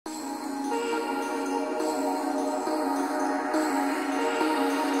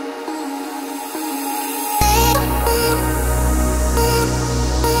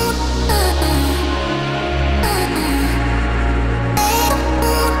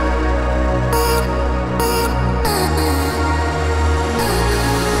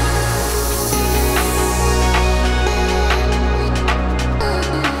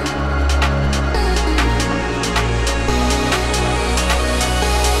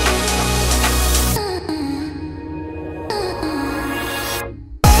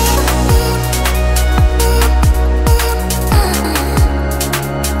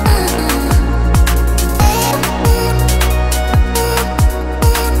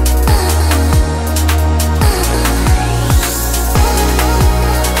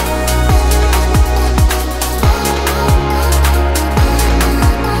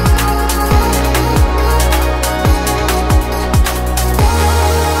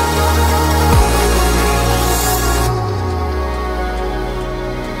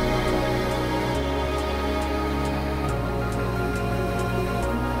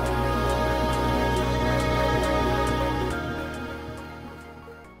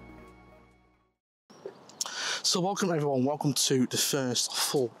So welcome everyone, welcome to the first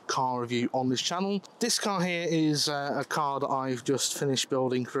full car review on this channel. This car here is a car that I've just finished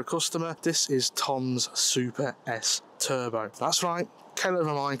building for a customer. This is Tom's Super S Turbo. That's right, K11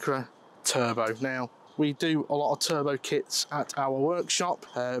 Micra Turbo. Now, we do a lot of turbo kits at our workshop,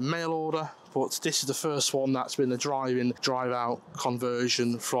 mail order, but this is the first one that's been a drive-in, drive-out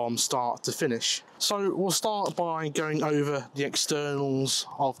conversion from start to finish. So we'll start by going over the externals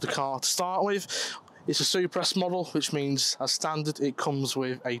of the car to start with. It's a Super S model, which means as standard it comes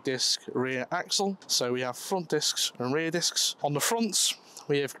with a disc rear axle. So we have front discs and rear discs. On the fronts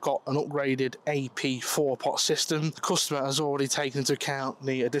we have got an upgraded AP 4-pot system. The customer has already taken into account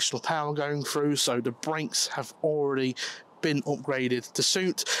the additional power going through, so the brakes have already been upgraded to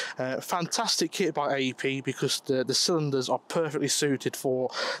suit. Fantastic kit by AP because the cylinders are perfectly suited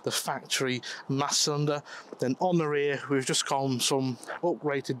for the factory mass cylinder. Then on the rear we've just gone some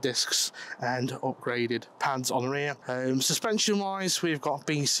upgraded discs and upgraded pads on the rear. Suspension wise we've got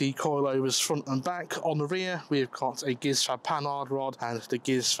BC coilovers front and back. On the rear we've got a GizFab panhard rod and the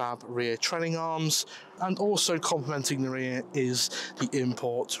GizFab rear trailing arms, and also complementing the rear is the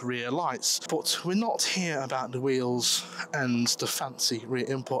import rear lights. But we're not here about the wheels and the fancy rear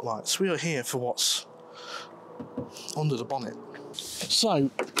import lights. We are here for what's under the bonnet. So,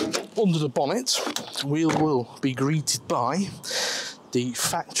 under the bonnet, we will be greeted by the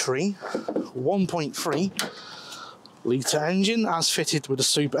factory 1.3 litre engine as fitted with the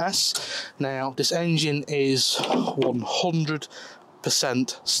Super S. Now, this engine is 100%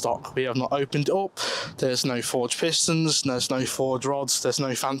 stock. We have not opened it up. There's no forged pistons, there's no forged rods, there's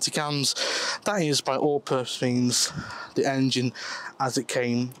no fancy cams. That is by all purpose means the engine as it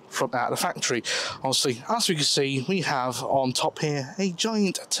came from out of the factory. Obviously, as we can see, we have on top here a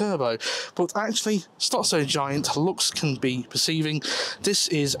giant turbo, but actually it's not so giant. Looks can be perceiving. This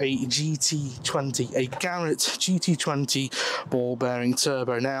is a GT20, a Garrett GT20 ball bearing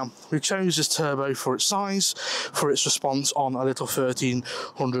turbo. Now, we chose this turbo for its size, for its response on a little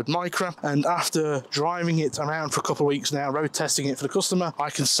 1300 Micra, and after driving it around for a couple of weeks now, road testing it for the customer, I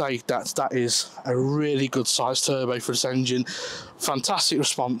can say that is a really good size turbo for this engine. Fantastic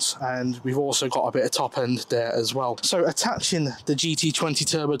response, and we've also got a bit of top end there as well. So attaching the GT20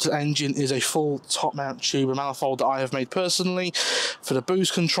 turbo to the engine is a full top mount tubular manifold that I have made personally. For the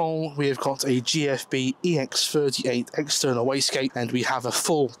boost control we have got a GFB EX38 external wastegate, and we have a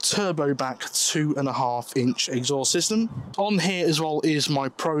full turbo back 2.5 inch exhaust system. On here as well is my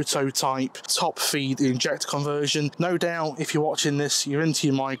prototype top feed injector conversion. No doubt if you're watching this you're into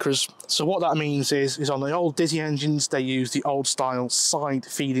your micras, so what that means is on the old Dizzy engines they use the old style side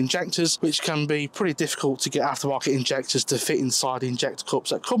feed injectors, which can be pretty difficult to get aftermarket injectors to fit inside the injector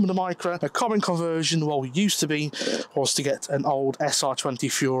cups that come with the Micra. A common conversion, well, used to be, was to get an old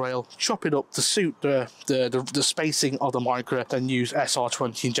SR20 fuel rail, chop it up to suit the spacing of the Micra, then use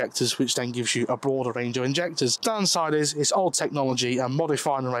SR20 injectors, which then gives you a broader range of injectors. Downside is it's old technology and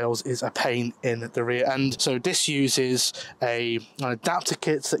modifying the rails is a pain in the rear end. So this uses an adapter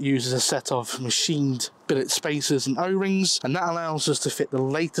kit that uses a set of machined billet spacers and O-rings, and that allows us to fit the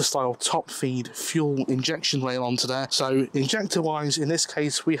later style top feed fuel injection rail onto there. So injector wise, in this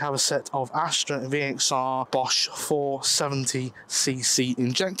case we have a set of Astra VXR Bosch 470cc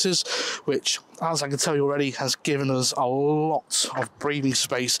injectors, which, as I can tell you already, has given us a lot of breathing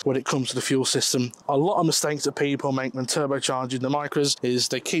space when it comes to the fuel system. A lot of mistakes that people make when turbocharging the Micras is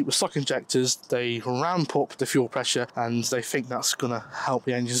they keep the stock injectors, they ramp up the fuel pressure, and they think that's going to help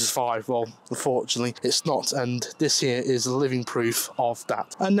the engine survive. Well, unfortunately it's not, and this here is living proof of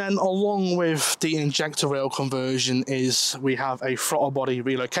that. And then along with the injector rail conversion is we have a throttle body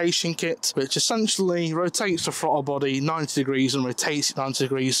relocation kit, which essentially rotates the throttle body 90 degrees and rotates it 90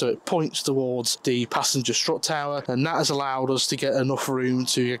 degrees so it points towards the passenger strut tower, and that has allowed us to get enough room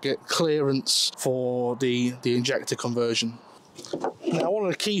to get clearance for the injector conversion. Now, one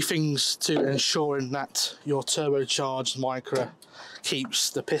of the key things to ensuring that your turbocharged Micra keeps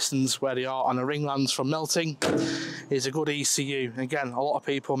the pistons where they are and the ring lands from melting is a good ECU. Again, a lot of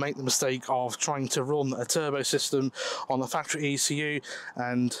people make the mistake of trying to run a turbo system on the factory ECU,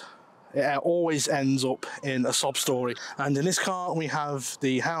 and it always ends up in a sob story. And in this car we have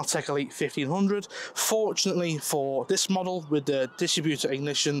the Haltech Elite 1500. Fortunately for this model, with the distributor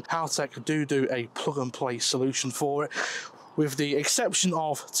ignition, Haltech do a plug and play solution for it, with the exception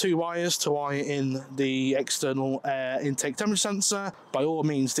of 2 wires to wire in the external air intake temperature sensor. By all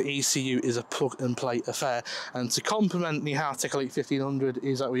means the ECU is a plug and play affair, and to complement the Haltech Elite 1500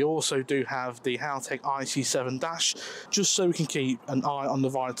 is that we also do have the Haltech IC7 dash, just so we can keep an eye on the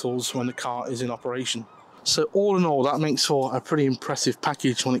vitals when the car is in operation. So all in all, that makes for a pretty impressive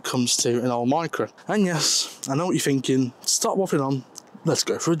package when it comes to an old Micra. And yes, I know what you're thinking, stop waffling on, let's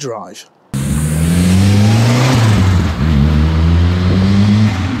go for a drive.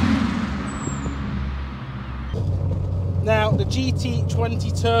 Now, the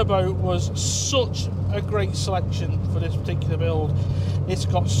GT20 Turbo was such a great selection for this particular build. It's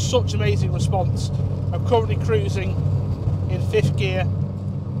got such amazing response. I'm currently cruising in 5th gear.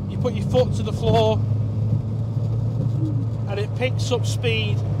 You put your foot to the floor and it picks up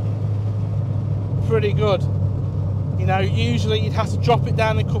speed pretty good. You know, usually you'd have to drop it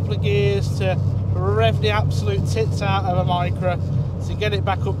down a couple of gears to rev the absolute tits out of a Micra to get it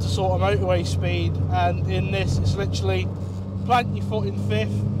back up to sort of motorway speed, and in this it's literally plant your foot in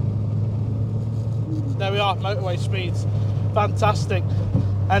 5th. There we are, motorway speeds. Fantastic.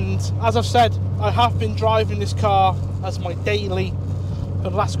 And as I've said, I have been driving this car as my daily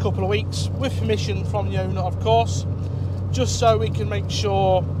for the last couple of weeks, with permission from the owner of course, just so we can make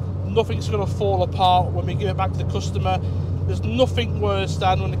sure nothing's going to fall apart when we give it back to the customer. There's nothing worse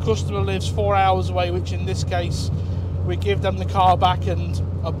than when the customer lives 4 hours away, which in this case we give them the car back and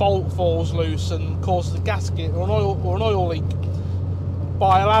a bolt falls loose and causes a gasket or an oil leak.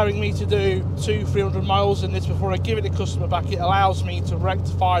 By allowing me to do 200-300 miles in this before I give it the customer back, it allows me to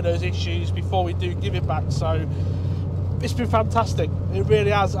rectify those issues before we do give it back. So it's been fantastic, it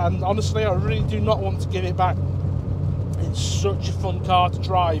really has, and honestly I really do not want to give it back. It's such a fun car to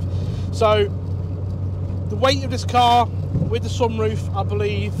drive. So the weight of this car with the sunroof, I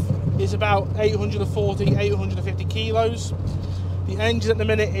believe, is about 840-850 kilos. The engine at the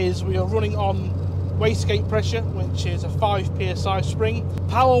minute we are running on wastegate pressure, which is a 5 psi spring.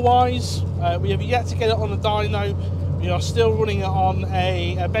 Power wise, we have yet to get it on a dyno. We are still running it on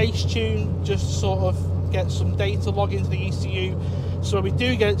a base tune, just to sort of get some data log into the ECU. So when we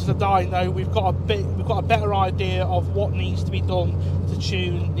do get it to the dyno, we've got a better idea of what needs to be done to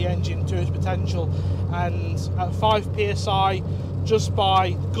tune the engine to its potential. And at 5 psi, just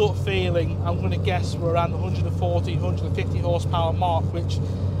by gut feeling, I'm going to guess we're around the 140-150 horsepower mark, which,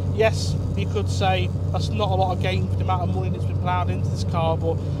 yes, you could say that's not a lot of gain for the amount of money that's been ploughed into this car,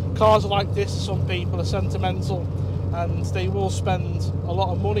 but cars like this, some people are sentimental and they will spend a lot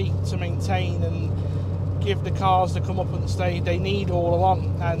of money to maintain and give the cars the comeuppance they need all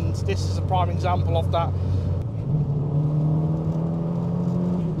along, and this is a prime example of that.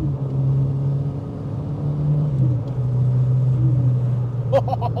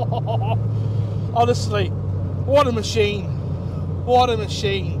 Honestly, what a machine, what a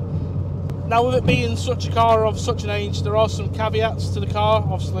machine. Now, with it being such a car of such an age, there are some caveats to the car.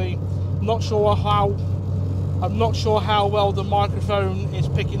 Obviously, I'm not sure how well the microphone is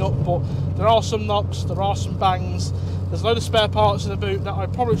picking up, but there are some knocks, there are some bangs. There's a load of spare parts in the boot that I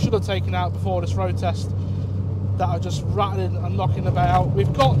probably should have taken out before this road test that are just rattling and knocking about.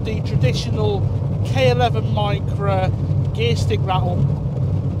 We've got the traditional K11 Micra gear stick rattle,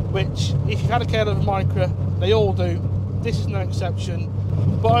 which if you've had a K11 Micra, they all do. This is no exception.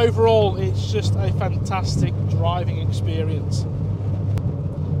 But overall, it's just a fantastic driving experience.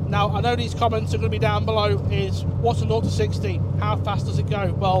 Now, I know these comments are going to be down below, is what's a 0 to 60? How fast does it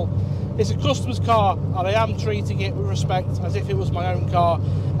go? Well, it's a customer's car, and I am treating it with respect as if it was my own car,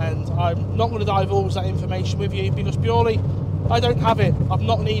 and I'm not going to divulge that information with you because purely I don't have it. I've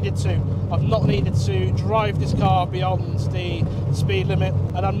not needed to. I've not needed to drive this car beyond the speed limit,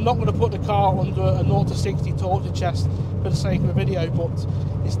 and I'm not going to put the car under a 0 to 60 torture chest for the sake of a video, but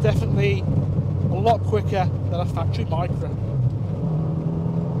it's definitely a lot quicker than a factory Micra.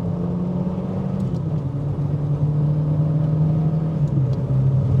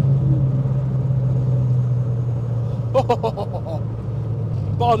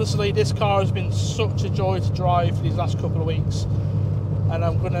 But honestly, this car has been such a joy to drive for these last couple of weeks, and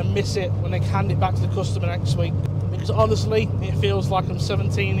I'm going to miss it when I hand it back to the customer next week, because honestly it feels like I'm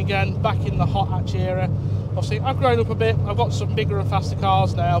 17 again, back in the hot hatch era. Obviously I've grown up a bit, I've got some bigger and faster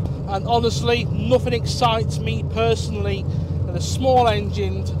cars now, and honestly nothing excites me personally than a small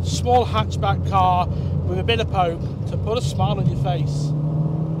engined, small hatchback car with a bit of poke to put a smile on your face.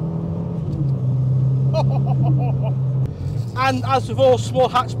 And as with all small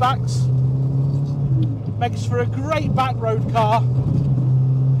hatchbacks, makes for a great back road car.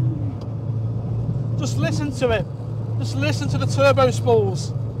 Just listen to it. Just listen to the turbo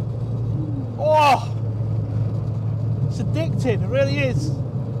spools. Oh, it's addicting, it really is.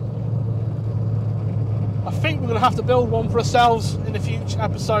 I think we're going to have to build one for ourselves in a future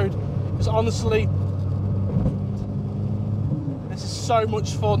episode, because honestly, this is so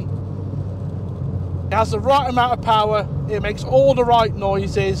much fun. It has the right amount of power, it makes all the right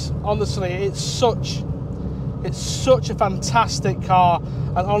noises. Honestly, it's such It's such a fantastic car,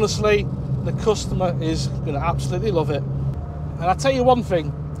 and honestly, the customer is going to absolutely love it. And I'll tell you one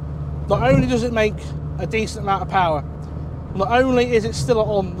thing, not only does it make a decent amount of power, not only is it still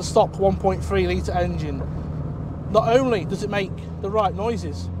on the stock 1.3 litre engine, not only does it make the right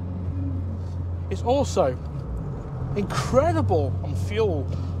noises, it's also incredible on fuel.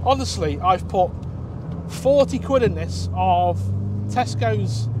 Honestly, I've put 40 quid in this of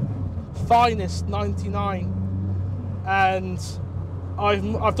Tesco's finest 99, and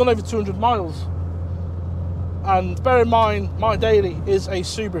I've done over 200 miles. And bear in mind, my daily is a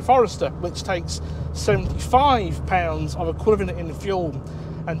Subaru Forester, which takes 75 pounds of equivalent in fuel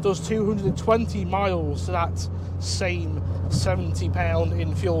and does 220 miles to that same 70 pound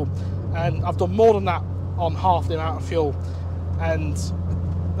in fuel. And I've done more than that on half the amount of fuel. And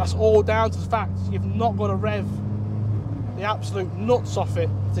that's all down to the fact you've not got to rev the absolute nuts off it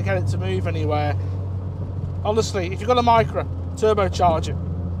to get it to move anywhere. Honestly, if you've got a Micra turbocharger,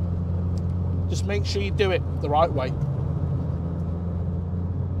 just make sure you do it the right way.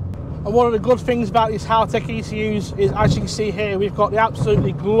 And one of the good things about these Haltech ECUs is, as you can see here, we've got the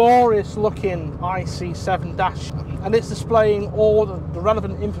absolutely glorious looking IC7 dash, and it's displaying all the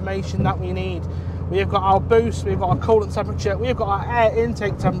relevant information that we need. We've got our boost, we've got our coolant temperature, we've got our air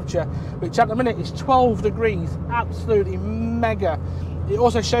intake temperature, which at the minute is 12 degrees, absolutely mega. It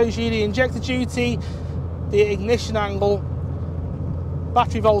also shows you the injector duty, the ignition angle,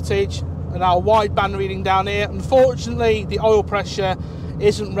 battery voltage, and our wideband reading down here. Unfortunately, the oil pressure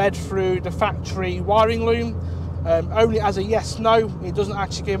isn't read through the factory wiring loom, only as a yes no. It doesn't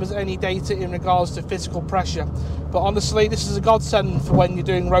actually give us any data in regards to physical pressure, but honestly, this is a godsend for when you're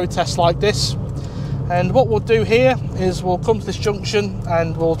doing road tests like this. And what we'll do here is we'll come to this junction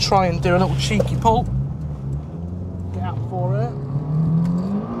and we'll try and do a little cheeky pull. Get out for it.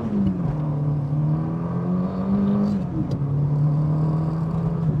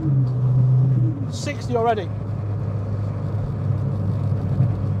 Already.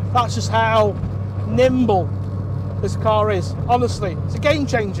 That's just how nimble this car is. Honestly, it's a game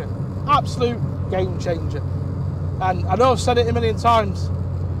changer, absolute game changer. And I know I've said it a million times,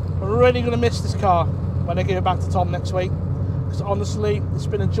 I'm really going to miss this car when I give it back to Tom next week, because honestly, it's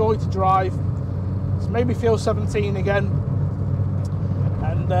been a joy to drive. It's made me feel 17 again,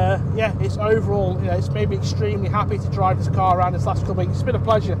 and yeah, it's overall, you know, it's made me extremely happy to drive this car around this last couple of weeks. It's been a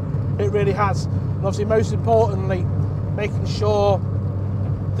pleasure, it really has. And obviously, most importantly, making sure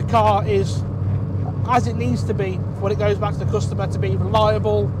the car is as it needs to be when it goes back to the customer, to be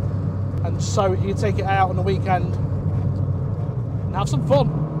reliable, and so you can take it out on the weekend and have some fun.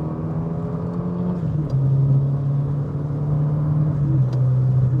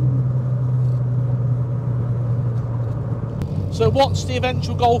 So what's the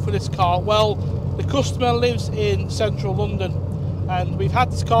eventual goal for this car? Well, the customer lives in central London, and we've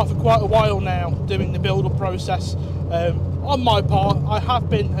had this car for quite a while now doing the build-up process. On my part, I have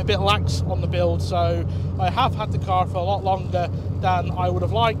been a bit lax on the build, so I have had the car for a lot longer than I would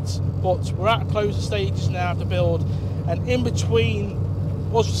have liked, but we're at closer stages now of the build, and in between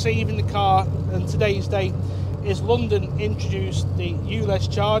us receiving the car and today's date is London introduced the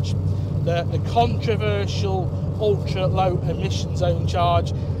ULEZ charge, the controversial ultra low emission zone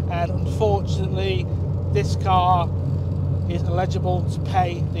charge, and unfortunately this car is eligible to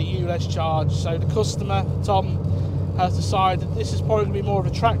pay the ULEZ charge. So the customer, Tom, has decided this is probably going to be more of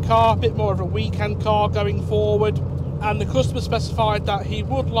a track car, a bit more of a weekend car going forward, and the customer specified that he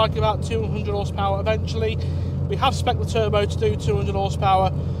would like about 200 horsepower eventually. We have spec the turbo to do 200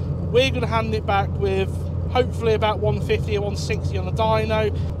 horsepower. We're going to hand it back with hopefully about 150 or 160 on the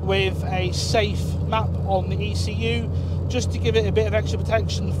dyno, with a safe map on the ECU, just to give it a bit of extra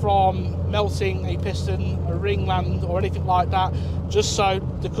protection from melting a piston, a ringland or anything like that, just so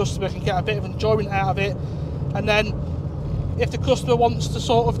the customer can get a bit of enjoyment out of it. And then if the customer wants to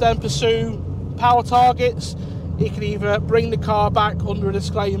sort of then pursue power targets, he can either bring the car back under a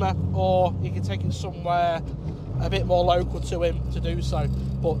disclaimer, or he can take it somewhere a bit more local to him to do so.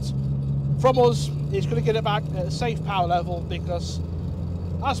 But from us, he's going to get it back at a safe power level, because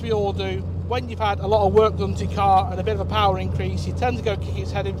as we all do, when you've had a lot of work done to your car and a bit of a power increase, you tend to go kick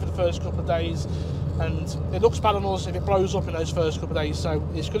its head in for the first couple of days, and it looks bad on us if it blows up in those first couple of days. So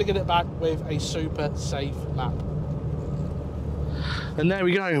it's going to get it back with a super safe map. And there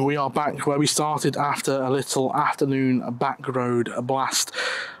we go, we are back where we started after a little afternoon back road blast.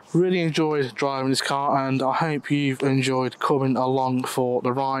 Really enjoyed driving this car, and I hope you've enjoyed coming along for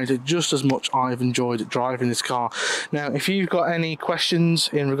the ride just as much I've enjoyed driving this car. Now, if you've got any questions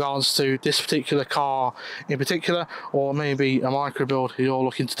in regards to this particular car in particular, or maybe a micro build you're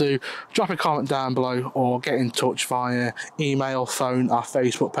looking to do, drop a comment down below or get in touch via email, phone, our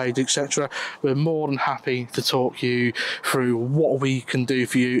Facebook page, etc. We're more than happy to talk you through what we can do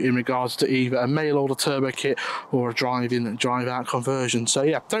for you in regards to either a mail order turbo kit or a drive-in and drive-out conversion. So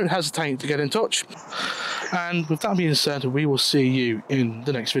yeah, don't hesitate to get in touch. And with that being said, we will see you in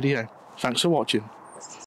the next video. Thanks for watching.